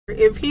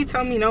If he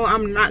tell me no,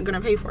 I'm not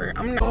gonna pay for it.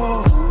 I'm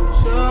not.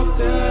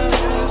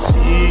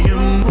 See you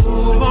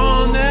move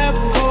on that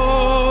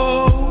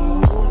pole.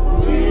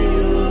 Baby,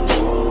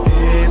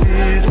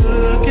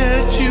 look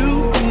at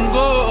you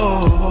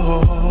go.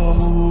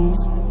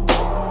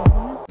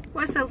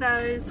 What's up,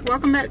 guys?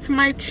 Welcome back to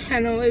my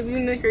channel. If you're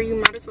new here, you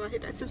might as well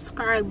hit that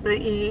subscribe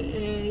button.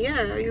 And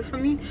yeah, you feel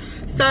me?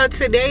 So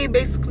today,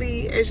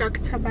 basically, as y'all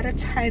can tell by the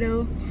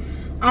title,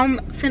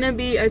 I'm finna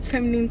be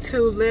attempting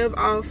to live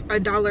off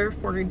 $1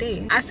 for a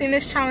day. I seen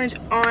this challenge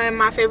on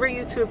my favorite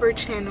YouTuber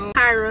channel,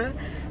 Kyra.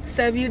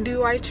 So if you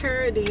do watch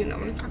her, then you know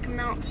what I'm talking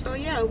about. So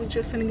yeah, we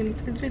just finna get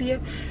into this video.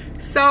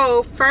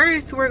 So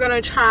first, we're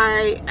gonna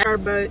try our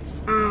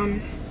butts.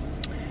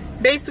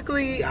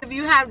 Basically, if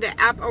you have the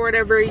app or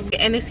whatever,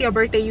 and it's your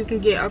birthday, you can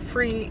get a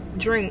free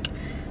drink.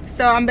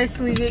 So I'm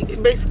basically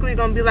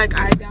gonna be like,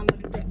 I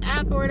downloaded the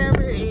app or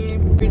whatever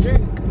and free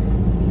drink.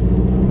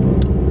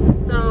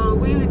 So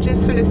we were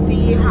just finna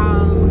see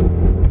how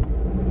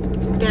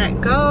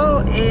that go,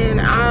 and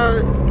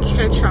I'll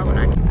catch y'all when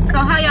I get. So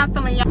how y'all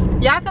feeling?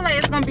 Y'all feel like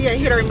it's gonna be a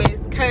hit or miss?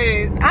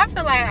 Cause I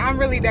feel like I'm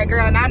really that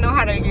girl, and I know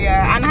how to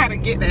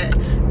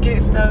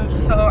get stuff.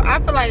 So I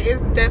feel like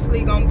it's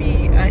definitely gonna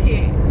be a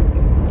hit,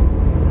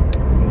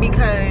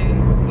 because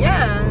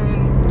yeah,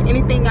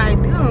 anything I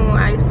do,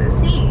 I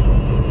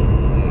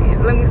succeed.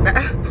 Let me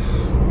stop.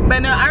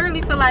 But no, I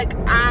really feel like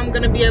I'm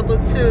gonna be able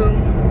to,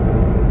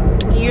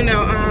 you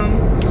know,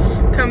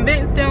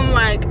 convince them,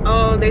 like,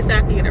 oh, they said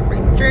I can get a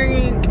free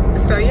drink.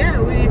 So yeah,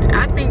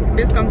 I think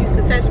this gonna be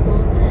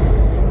successful,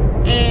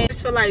 and I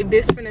just feel like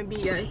this gonna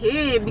be a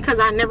hit because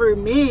I never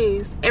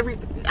miss.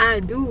 Everything I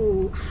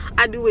do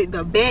it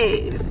the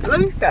best.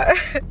 Let me stop.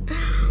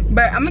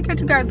 But I'm gonna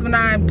catch you guys when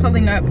I'm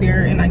pulling up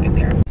there and I get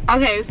there.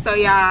 Okay, so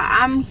y'all,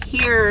 I'm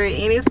here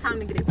and it's time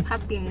to get it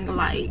popping.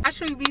 Like, I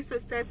should be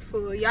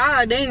successful.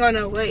 Y'all, they ain't gonna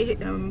know what hit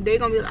them. They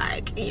gonna be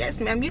like, yes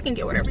ma'am, you can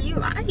get whatever you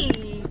like.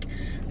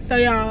 So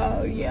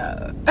y'all,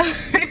 yeah.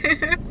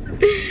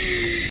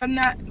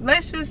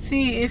 Let's just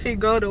see if it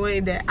go the way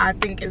that I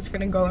think it's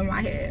gonna go in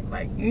my head.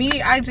 Like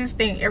me, I just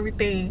think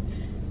everything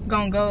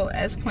gonna go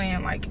as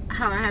planned, like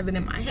how I have it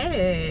in my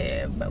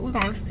head. But we're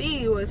gonna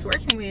see what's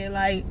working with.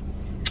 Like,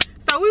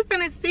 so we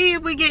finna see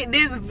if we get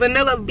this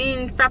vanilla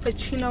bean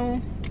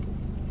frappuccino.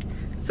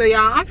 So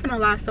y'all, I'm finna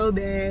lie so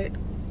bad.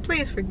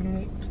 Please forgive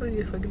me.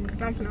 Please forgive me,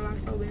 because I'm finna lie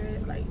so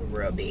bad. Like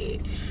real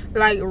bad.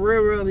 Like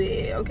real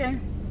bad, okay?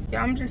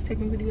 Yeah, I'm just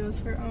taking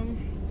videos for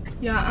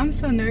yeah, I'm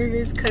so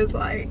nervous because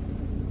like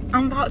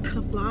I'm about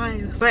to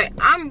live. But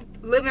I'm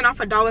living off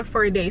 $1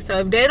 for a day. So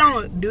if they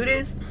don't do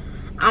this,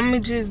 I'm gonna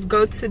just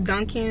go to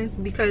Dunkin's,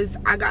 because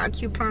I got a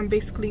coupon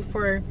basically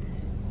for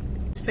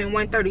spend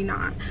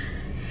 $139.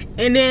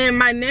 And then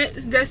my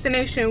next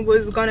destination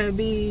was gonna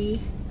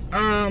be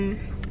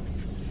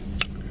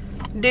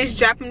this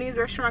Japanese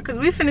restaurant, because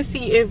we finna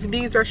see if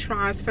these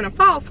restaurants finna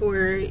fall for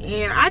it.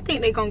 And I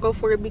think they gonna go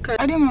for it because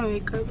I did my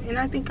makeup and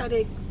I think I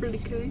did really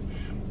good.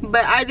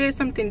 But I did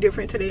something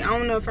different today. I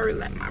don't know if I really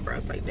like my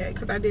brows like that,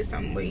 because I did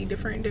something way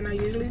different than I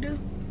usually do.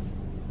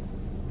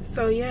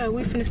 So yeah,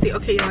 we finna see.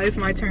 Okay y'all, it's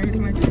my turn. It's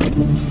my turn.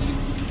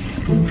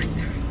 It's my turn.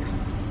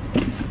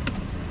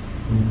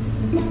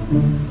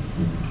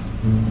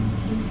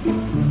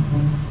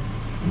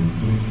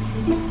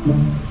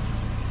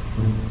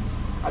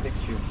 I think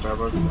choose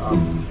Starbucks.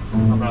 I'm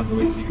gonna have to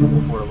wait so you can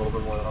pull forward a little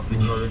bit more, then I'll take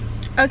your order.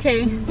 Okay.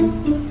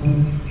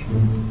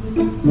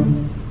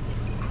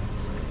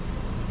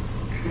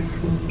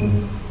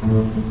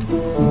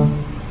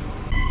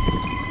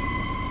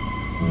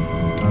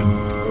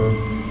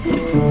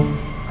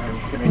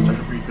 Can I start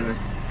for you today?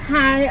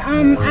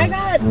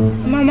 Hi,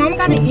 my mom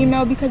got an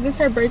email because it's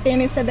her birthday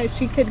and it said that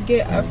she could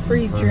get a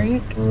free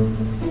drink.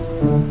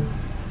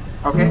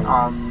 Okay,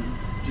 does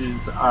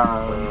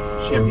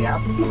she have the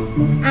app?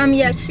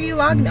 Yeah, she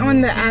logged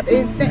on the app.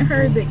 It sent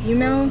her the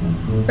email.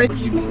 But For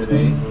you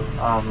today,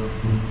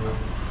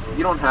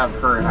 you don't have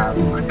her app.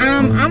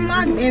 I'm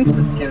logged into.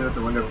 Just scan it at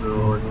the window for the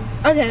order.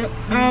 Okay,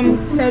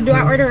 so do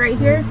I order right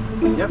here?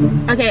 Yep.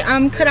 Okay,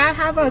 could I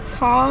have a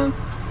tall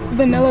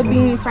vanilla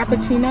bean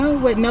frappuccino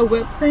with no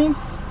whipped cream?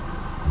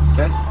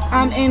 Okay.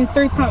 And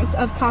 3 pumps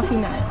of toffee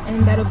nut,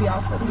 and that'll be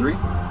all for me. 3?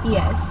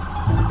 Yes.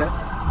 Okay.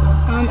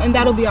 And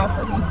that'll be all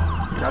for me.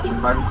 Gotcha,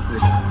 5 and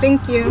 6.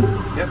 Thank you.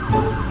 Yep.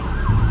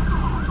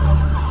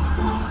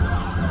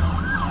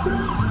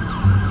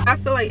 I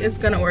feel like it's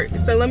gonna work.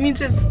 So let me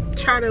just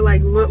try to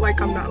like look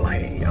like I'm not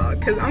lying, y'all,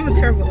 because I'm a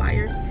terrible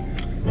liar.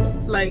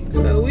 Like,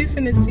 so we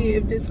finna see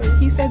if this works.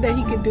 He said that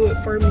he could do it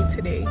for me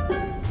today.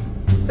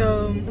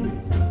 So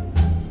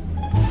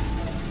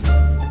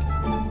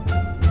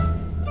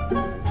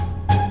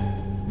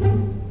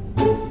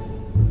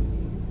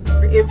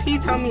if he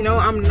tell me no,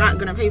 I'm not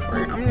gonna pay for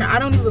it. I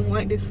don't even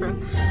want this for,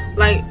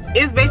 like,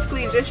 it's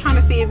basically just trying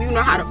to see if you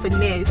know how to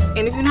finesse.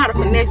 And if you know how to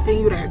finesse, then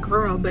you that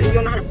girl. But if you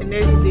don't know how to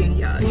finesse, then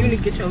yeah, you need to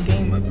get your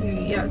game up.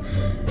 Yeah,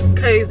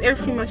 because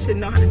every female should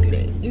know how to do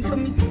that. You feel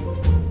me?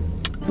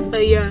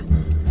 But yeah,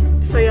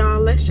 so y'all,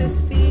 let's just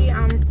see.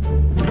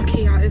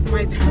 Okay y'all, it's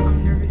my turn.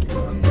 I'm nervous.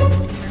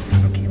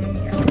 Okay, let me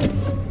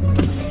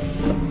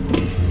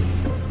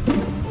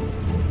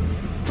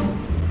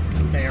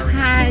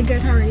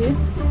how are you? You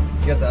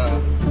got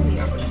the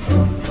Yeah.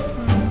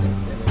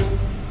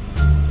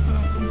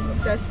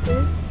 That's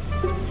it.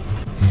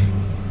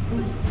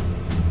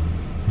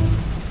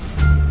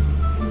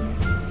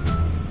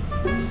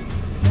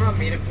 Mom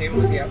made a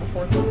payment with the app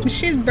before?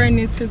 She's brand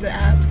new to the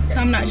app, so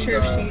I'm not sure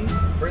if So, she's...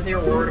 birthday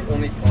reward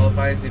only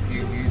qualifies if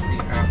you've used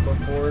the app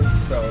before,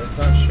 so it's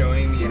not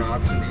showing me an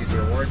option to use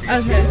the reward.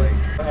 Because Okay.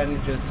 like, go ahead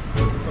and just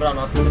put it on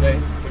us today.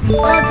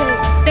 Okay,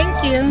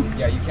 thank you.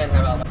 Yeah, you can't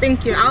have it.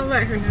 Thank you. I'll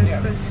let her know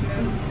Yeah. so she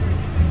knows.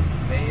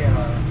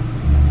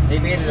 They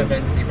made it a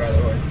venti, by the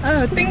way.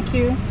 Oh, thank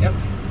you. Yep.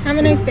 Have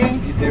a nice day.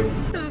 You too.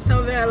 It was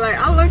so bad. Like,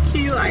 I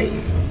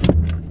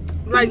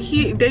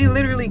low-key, they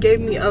literally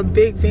gave me a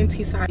big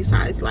venti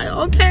size. Like,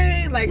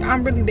 okay, like,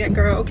 I'm really that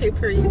girl. Okay,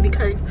 period.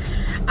 Because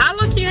I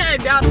low-key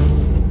had doubt.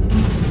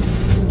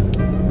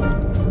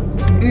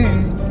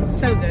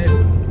 So good.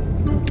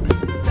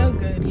 So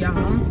good,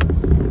 y'all.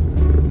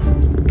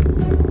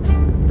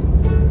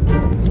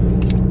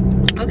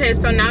 Okay,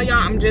 so now y'all,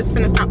 I'm just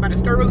finna stop by the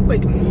store real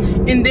quick,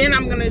 and then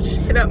I'm gonna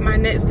hit up my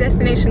next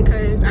destination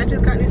because I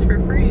just got this for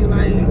free.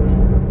 Like,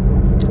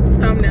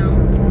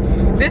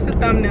 thumbnail. This is a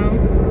thumbnail.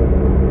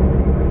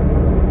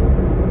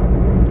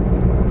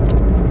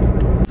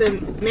 The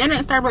man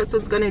at Starbucks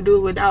was gonna do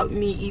it without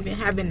me even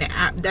having the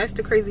app. That's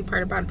the crazy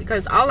part about it,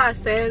 because all I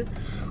said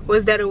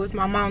was that it was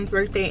my mom's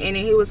birthday, and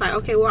then he was like,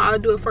 okay, well, I'll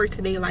do it for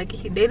today. Like,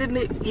 they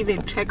didn't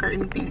even check or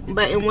anything.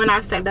 But and when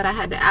I said that I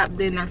had the app,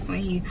 then that's when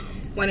he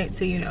wanted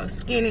to, you know,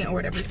 skin it or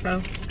whatever.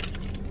 So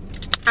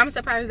I'm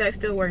surprised that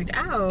still worked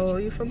out,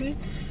 you feel me?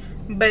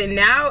 But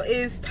now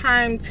it's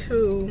time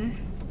to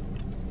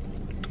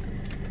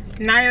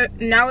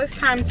now it's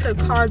time to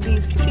call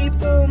these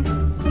people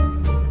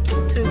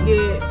to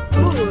get,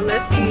 ooh,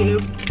 let's see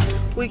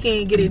if we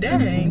can get it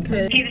done.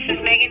 Cause Hey, this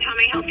is Megan. How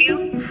may I help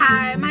you?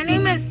 hi, my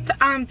name is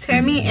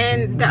Tammy,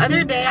 and the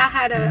other day I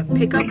had a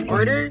pickup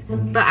order,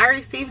 but I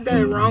received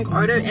the wrong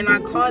order, and I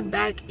called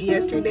back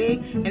yesterday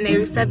and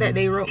they said that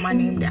they wrote my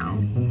name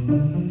down.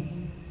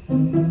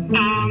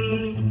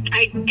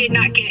 I did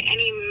not get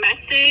any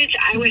message.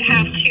 I would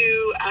have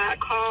to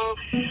call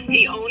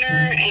the owner,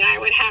 and I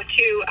would have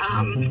to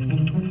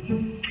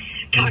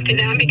talk to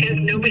them because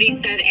nobody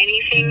said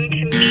anything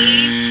to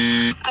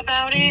me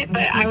about it.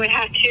 But I would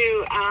have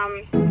to,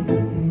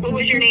 what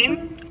was your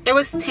name? It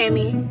was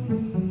Tammy,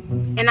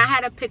 and I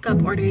had a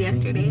pickup order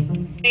yesterday.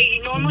 They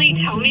normally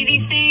tell me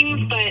these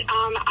things, but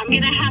I'm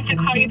going to have to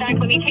call you back.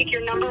 Let me take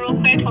your number real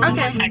quick. Hold on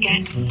Okay. 1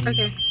 second.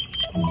 Okay.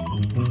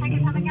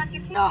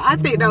 No, I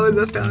think that was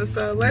a film,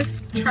 so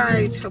let's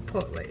try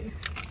Chipotle.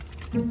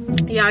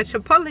 Yeah,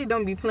 Chipotle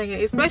don't be playing,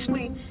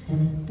 especially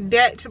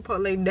that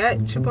Chipotle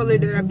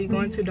that I be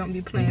going to don't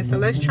be playing. So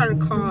let's try to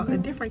call a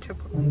different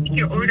Chipotle.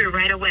 Your order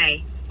right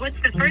away. What's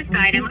the first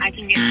item I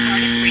can get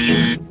started for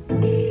you?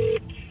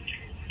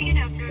 Good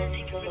afternoon.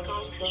 Thank you for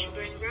calling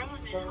Sugar and Grandma.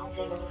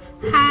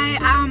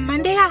 Hi,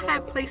 Monday I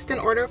had placed an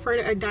order for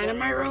a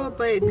dynamite roll,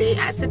 but they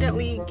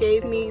accidentally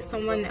gave me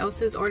someone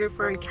else's order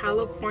for a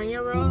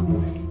California roll.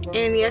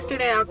 And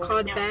yesterday I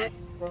called back.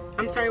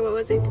 I'm sorry, what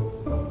was it?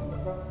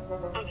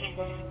 Okay.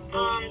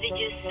 Did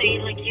you say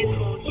like you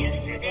called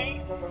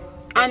yesterday?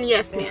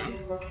 Yes, ma'am.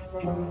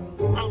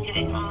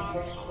 Okay. Hold on.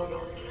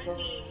 Let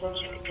me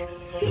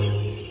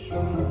check.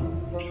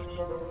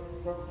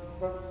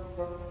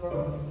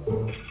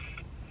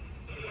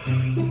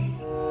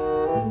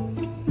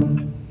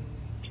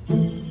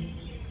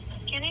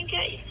 Can I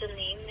get the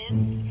name,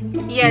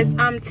 ma'am? Yes,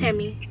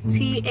 Tammy.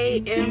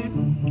 Tammy.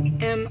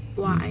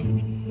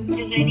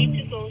 Because I need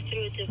to go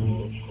through the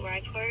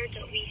record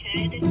that we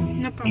had.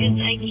 No problem.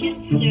 Because I can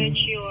search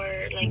your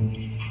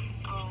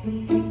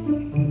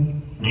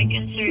I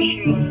can search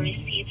your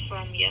receipt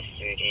from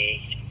yesterday.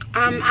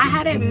 I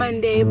had it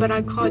Monday, but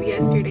I called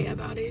yesterday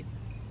about it.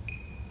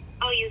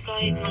 Oh, you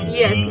got it Monday?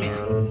 Yes,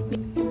 ma'am.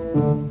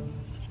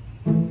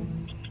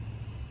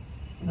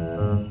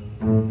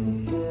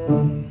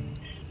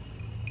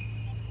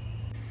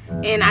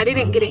 And I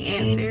didn't get an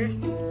answer.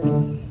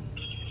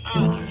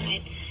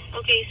 Alright.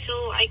 Okay,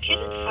 so I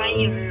can't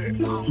find your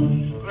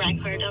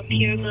record up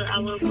here, but I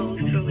will go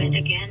through it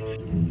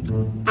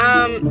again.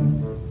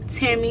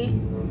 Tammy.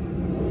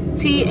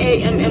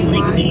 Tammy.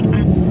 Tammy.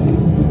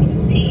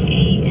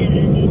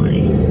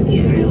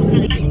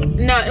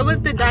 Yeah. No, it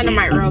was the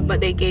dynamite roll,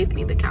 but they gave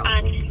me the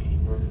California.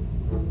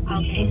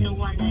 Okay, so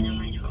one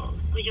dynamite roll.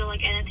 Would you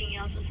like anything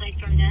else aside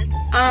from that?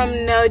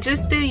 No,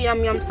 just the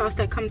yum yum sauce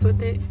that comes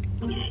with it.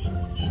 Okay.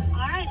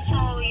 Alright,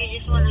 so you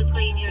just want to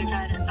claim your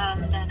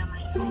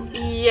dynamite roll?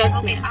 Yes,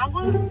 Okay, ma'am. I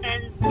will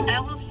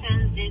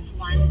send this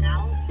one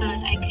now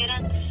because I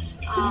couldn't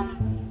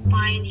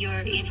find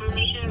your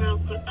information real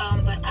quick.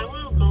 But I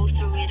will go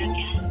through it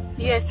again.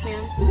 Yes,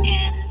 ma'am.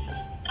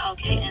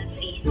 And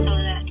see so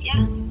that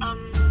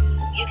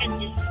you can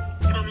just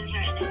come in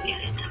here and then get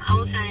it. And I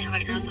will send it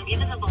right now. So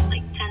give us about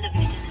like 10 to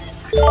 15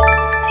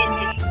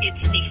 minutes.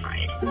 It's deep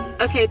fried.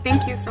 Okay,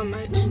 thank you so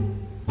much.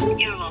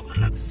 You're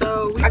welcome.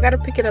 So I gotta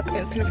pick it up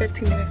in 10 to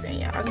 15 minutes, and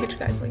yeah, I'll catch you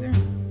guys later.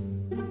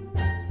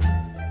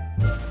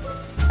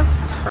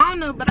 I don't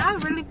know know, but I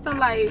really feel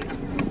like,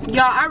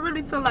 y'all, I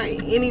really feel like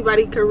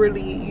anybody could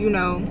really, you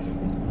know,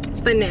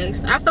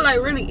 finesse. I feel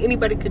like really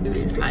anybody could do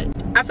this. Like,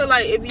 I feel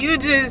like if you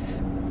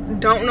just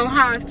don't know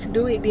how to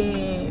do it,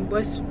 then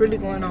what's really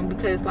going on?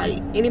 Because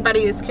like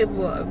anybody is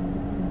capable of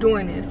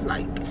doing this.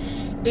 Like,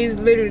 it's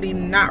literally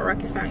not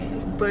rocket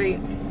science. But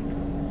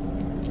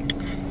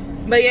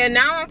yeah,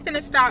 now I'm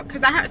finna stop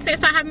because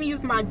since I haven't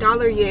used my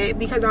dollar yet,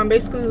 because I'm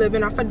basically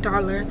living off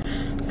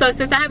 $1. So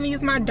since I haven't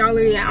used my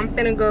dollar yet, I'm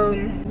finna go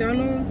to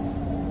McDonald's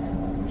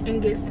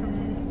and get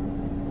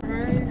some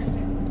fries.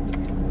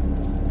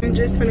 I'm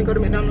just finna go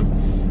to McDonald's,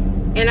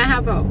 and I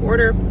have an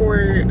order for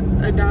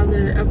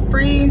 $1, a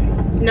free,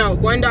 no,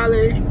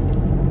 $1.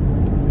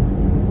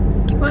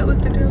 What was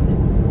the deal?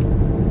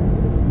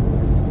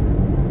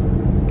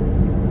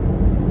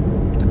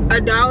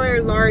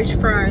 $1 large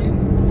fry.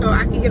 So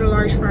I can get a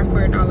large fry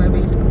for $1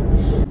 basically.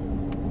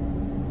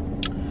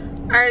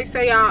 Alright,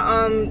 so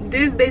y'all,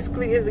 this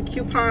basically is a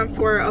coupon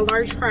for a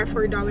large fry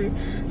for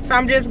 $1. So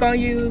I'm just gonna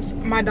use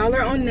my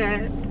dollar on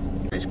that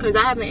because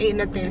I haven't ate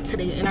nothing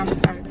today and I'm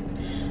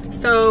starving.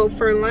 So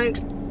for lunch,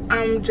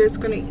 I'm just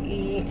gonna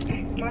eat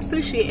my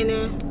sushi, and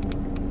then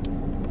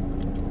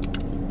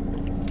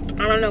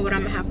I don't know what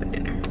I'm gonna have for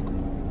dinner.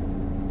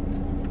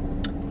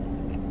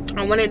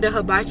 I wanted the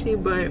hibachi,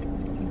 but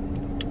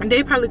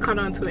they probably caught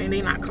on to it and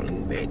they not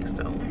calling me back,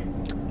 so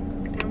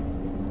damn.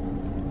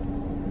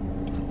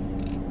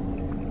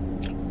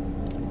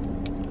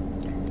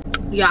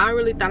 Yeah, I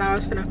really thought I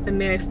was finna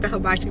finesse the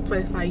hibachi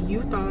place like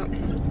you thought.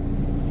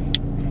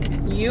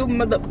 You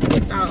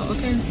motherfucker thought,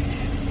 okay?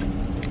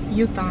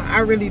 You thought. I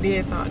really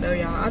did thought though,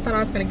 y'all. I thought I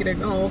was finna get a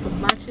whole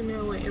hibachi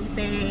meal with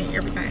everything.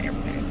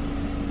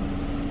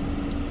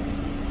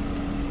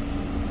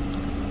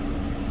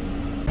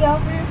 Y'all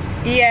here?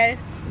 Yes.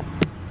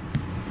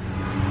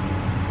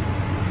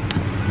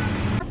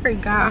 I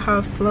forgot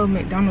how slow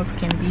McDonald's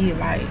can be.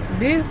 Like,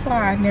 this is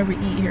why I never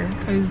eat here,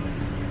 because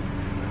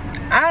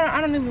I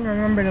don't even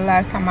remember the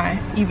last time I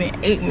even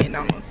ate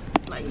McDonald's.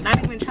 Like,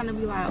 not even trying to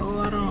be like,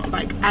 oh, I don't,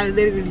 like, I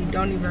literally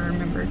don't even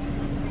remember.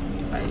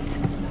 Like,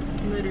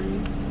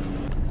 literally.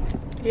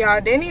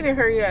 Y'all, they need to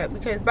hurry up,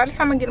 because by the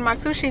time I get my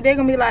sushi, they're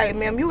gonna be like,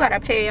 ma'am, you gotta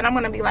pay, and I'm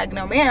gonna be like,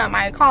 no ma'am,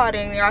 I called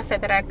and y'all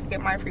said that I could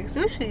get my free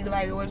sushi.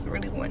 Like, what's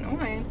really going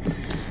on?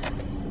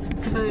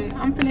 But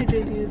I'm gonna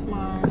just use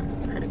my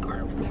credit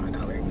card for my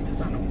dollar,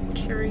 because I don't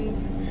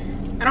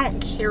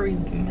carry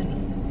money.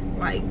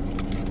 Like,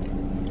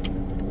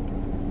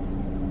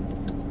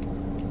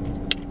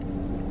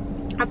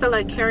 I feel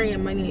like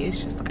carrying money is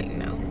just like,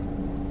 no.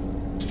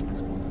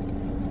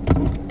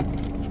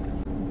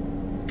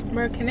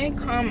 Bro, can they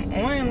come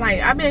on?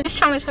 Like, this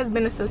challenge has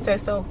been a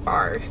success so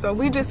far, so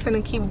we just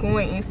finna keep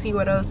going and see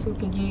what else we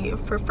can get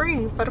for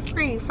free, for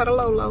the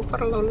low,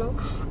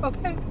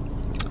 okay?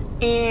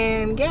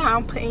 And yeah,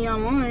 I'm putting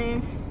y'all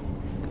on.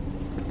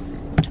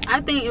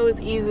 I think it was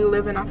easy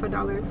living off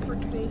 $1 for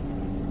today,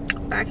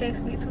 but I can't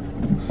speak too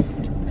soon,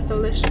 so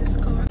let's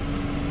just go.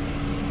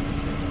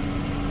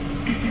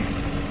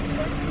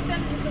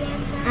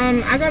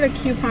 I got a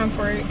coupon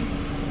for it.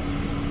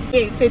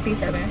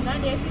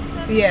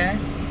 $8.57. Yeah.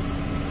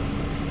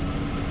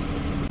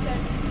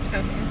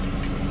 Okay.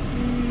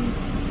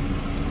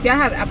 Y'all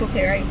have Apple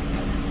Pay, right?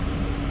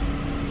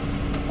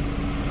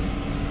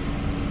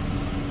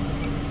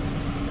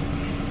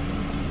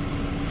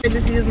 I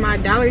just use my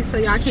dollar, so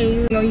y'all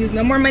can't use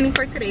no more money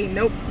for today.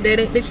 Nope, that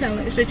ain't the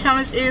challenge. The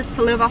challenge is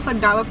to live off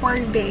 $1 for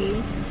a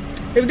day.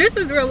 If this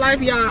was real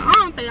life, y'all, I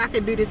don't think I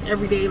could do this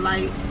every day.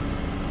 Like,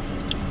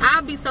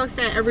 I'll be so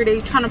sad every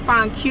day trying to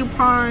find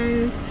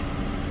coupons.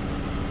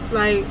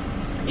 Like,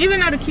 even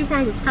though the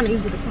coupons is kind of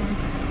easy to find.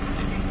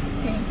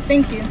 Okay,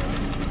 thank you.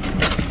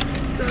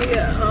 So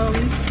yeah,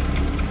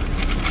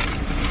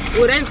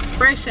 well, they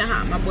fresh and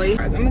hot, my boy.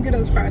 I'm gonna get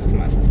those fries to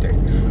my sister.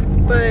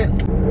 But,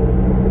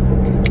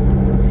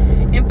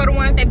 and for the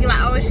ones that be like,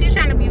 oh, she's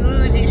trying to be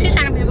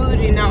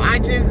bougie, no, I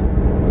just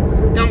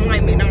don't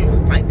like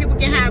McDonald's. Like, people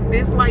can have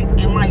dislikes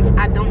and likes.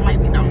 I don't like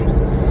McDonald's.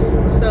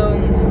 So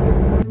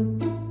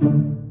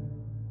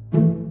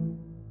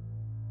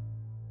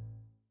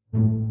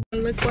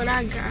look what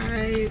I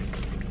got,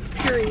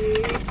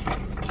 period.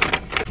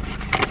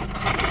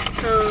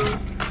 So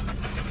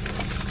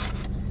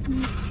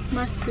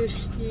my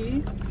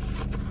sushi.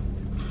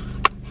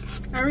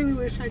 I really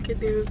wish I could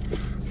do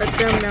a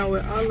thumbnail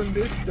with all of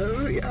this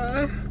stuff,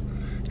 y'all.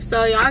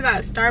 So y'all, I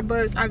got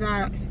Starbucks, I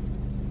got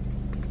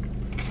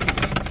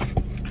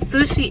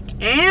sushi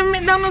and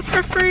McDonald's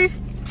for free.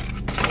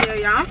 Yeah,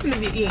 y'all, I'm gonna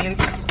be eating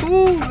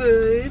too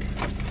good.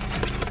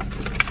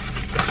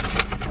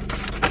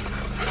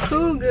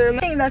 Too good. I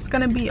think that's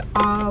gonna be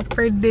all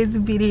for this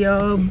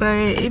video,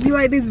 but if you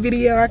like this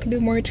video, I can do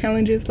more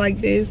challenges like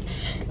this.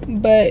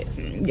 But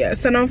yeah,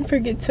 so don't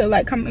forget to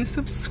like, comment,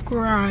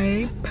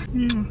 subscribe.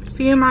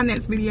 See you in my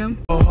next video.